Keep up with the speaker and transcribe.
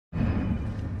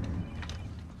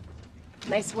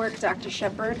Nice work, Dr.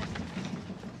 Shepard.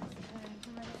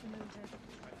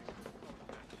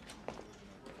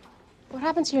 What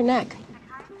happened to your neck?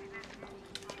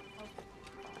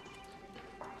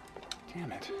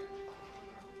 Damn it.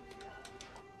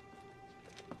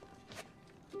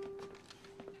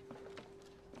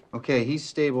 Okay, he's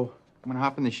stable. I'm gonna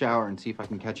hop in the shower and see if I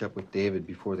can catch up with David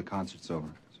before the concert's over.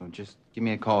 So just give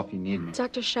me a call if you need me.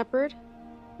 Dr. Shepard?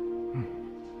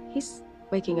 He's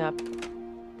waking up.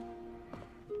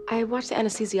 I watched the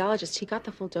anesthesiologist. He got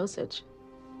the full dosage.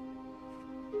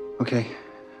 Okay,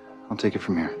 I'll take it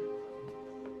from here.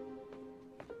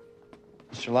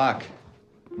 Mr. Locke,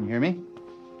 can you hear me?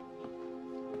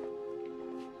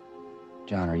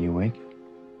 John, are you awake?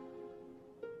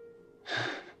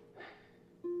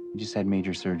 You just had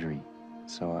major surgery,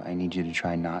 so I need you to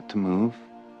try not to move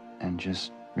and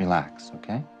just relax,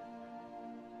 okay?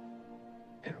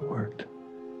 It worked.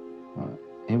 Well,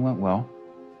 it went well,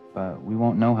 but we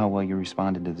won't know how well you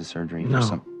responded to the surgery.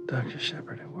 No, Dr.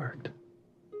 Shepard, it worked.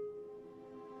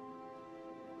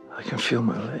 I can feel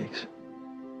my legs.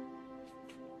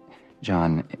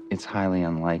 John, it's highly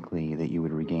unlikely that you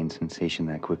would regain sensation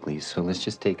that quickly, so let's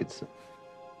just take it.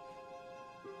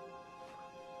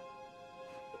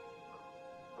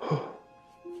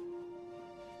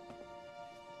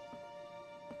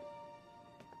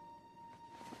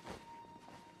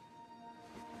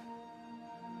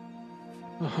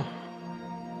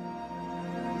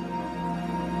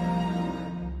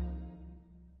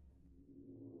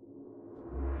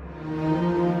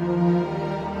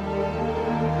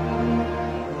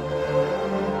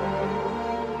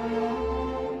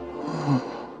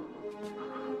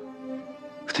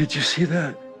 Did you see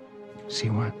that? See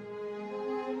what?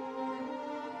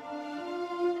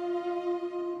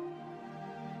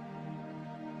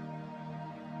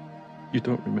 You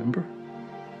don't remember?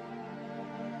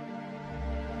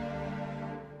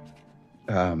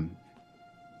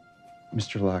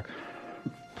 Mr. Locke,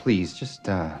 please,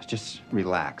 just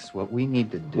relax. What we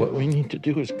need to do... What we need to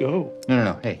do is go.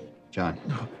 No. Hey, John.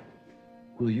 No.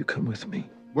 Will you come with me?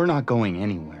 We're not going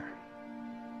anywhere.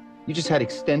 You just had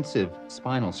extensive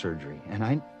spinal surgery, and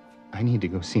I need to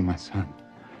go see my son.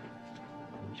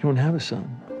 You don't have a son.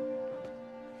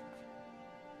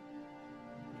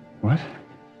 What?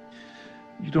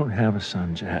 You don't have a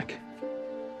son, Jack.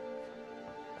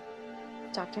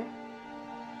 Doctor?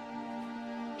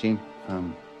 Jean,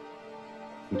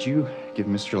 would you give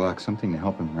Mr. Locke something to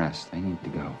help him rest? I need to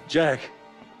go. Jack!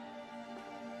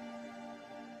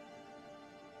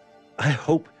 I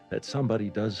hope that somebody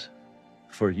does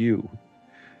for you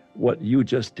what you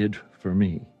just did for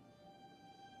me.